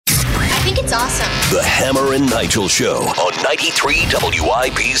think it's awesome. The Hammer and Nigel Show on 93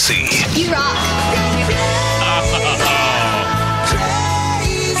 WIBC. You rock.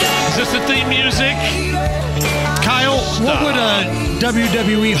 Is this the theme music? Kyle, what would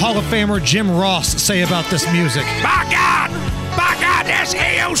WWE Hall of Famer Jim Ross say about this music? By God, that's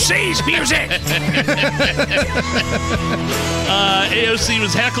AOC's music. AOC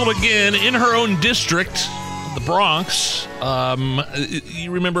was heckled again in her own district, the Bronx.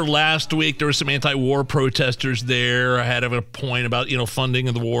 You remember last week there were some anti-war protesters there. I had a point about funding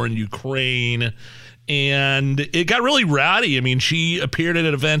of the war in Ukraine. And it got really rowdy. I mean, she appeared at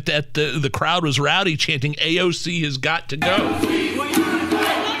an event that the crowd was rowdy, chanting, AOC has got to go. And,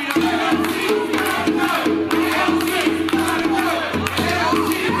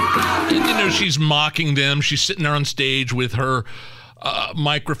 she's mocking them. She's sitting there on stage with her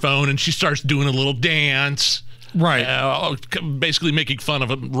microphone, and she starts doing a little dance. Right. Basically making fun of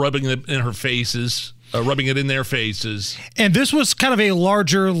them, rubbing it in her faces. Rubbing it in their faces. And this was kind of a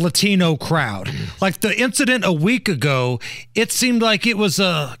larger Latino crowd. Like the incident a week ago, it seemed like it was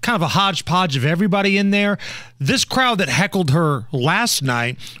a kind of a hodgepodge of everybody in there. This crowd that heckled her last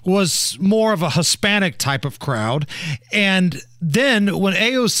night was more of a Hispanic type of crowd. And then when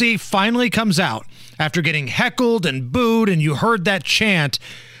AOC finally comes out, after getting heckled and booed, and you heard that chant,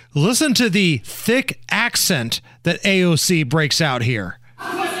 listen to the thick accent that AOC breaks out here.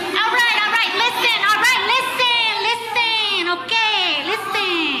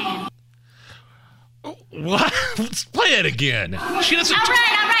 What? Let's play it again. She doesn't. All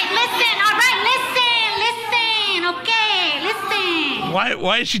right, listen. Okay, listen.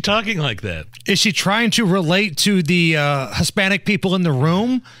 Why is she talking like that? Is she trying to relate to the Hispanic people in the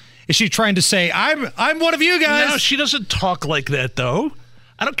room? Is she trying to say, I'm one of you guys? No, she doesn't talk like that, though.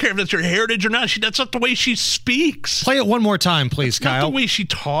 I don't care if that's her heritage or not. That's not the way she speaks. Play it one more time, please, that's Kyle. Not the way she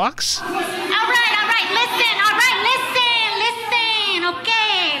talks. All right, listen.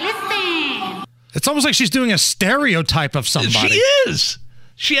 Okay, listen. It's almost like she's doing a stereotype of somebody. She is.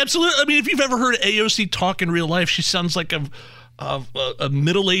 She absolutely. I mean, if you've ever heard AOC talk in real life, she sounds like a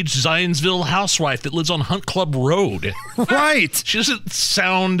middle-aged Zionsville housewife that lives on Hunt Club Road. Right. She doesn't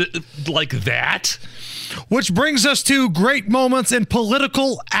sound like that. Which brings us to great moments in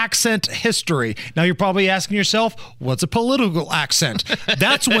political accent history. Now, you're probably asking yourself, what's a political accent?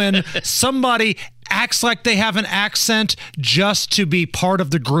 That's when somebody acts like they have an accent just to be part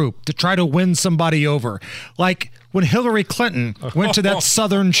of the group, to try to win somebody over. Like when Hillary Clinton went to that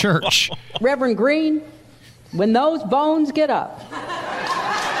Southern church. Reverend Green, when those bones get up,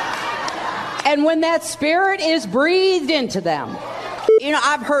 and when that spirit is breathed into them,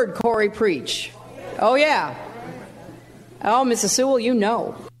 I've heard Corey preach. Oh, yeah. Oh, Mrs. Sewell, you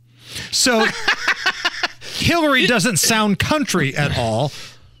know. So Hillary doesn't sound country at all.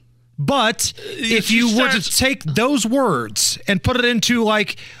 But if you were to take those words and put it into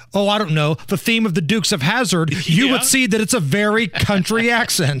the theme of the Dukes of Hazzard, you would see that it's a very country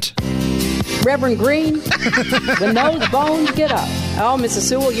accent. Reverend Green, when those bones get up. Oh, Mrs.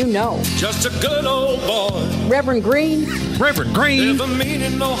 Sewell, you know. Just a good old boy. Reverend Green. Never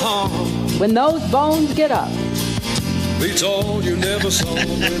meaning no harm. When those bones get up. Beats all you never saw.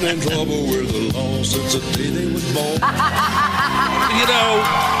 Been in trouble with the law since the day they was born.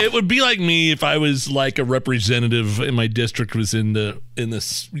 It would be like me if I was like a representative and my district was in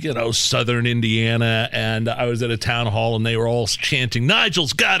this southern Indiana, and I was at a town hall and they were all chanting,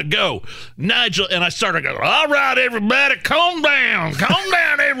 "Nigel's got to go, Nigel," and I started going, "All right, everybody, calm down,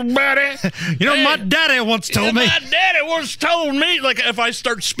 everybody." My daddy once told me. My daddy once told me, like if I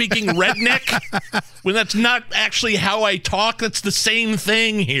start speaking redneck, when that's not actually how I talk, that's the same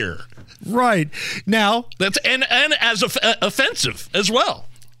thing here. Right. Now, that's and as offensive as well.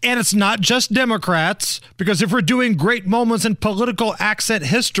 And it's not just Democrats, because if we're doing great moments in political accent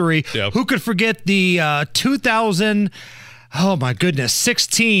history, who could forget the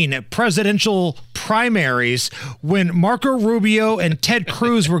 2016 presidential primaries when Marco Rubio and Ted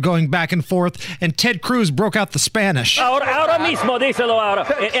Cruz were going back and forth, and Ted Cruz broke out the Spanish. Ahora mismo, díselo ahora.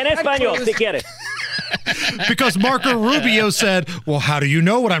 En español, si quieres. Because Marco Rubio said, "Well, how do you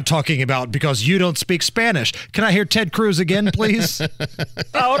know what I'm talking about? Because you don't speak Spanish." Can I hear Ted Cruz again, please?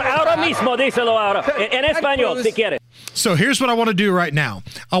 Ahora mismo, díselo ahora. En español, si quieres. So here's what I want to do right now.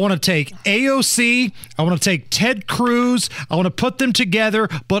 I want to take AOC, I want to take Ted Cruz, I want to put them together,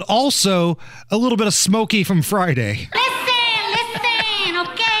 but also a little bit of Smokey from Friday. Listen,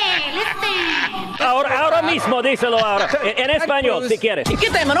 okay, listen. Ahora mismo, díselo ahora. En español, si quieres.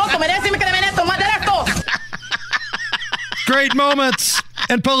 Great moments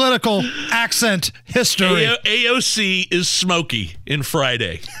and political accent history. AOC is Smokey in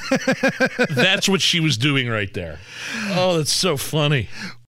Friday. That's what she was doing right there. Oh, that's so funny.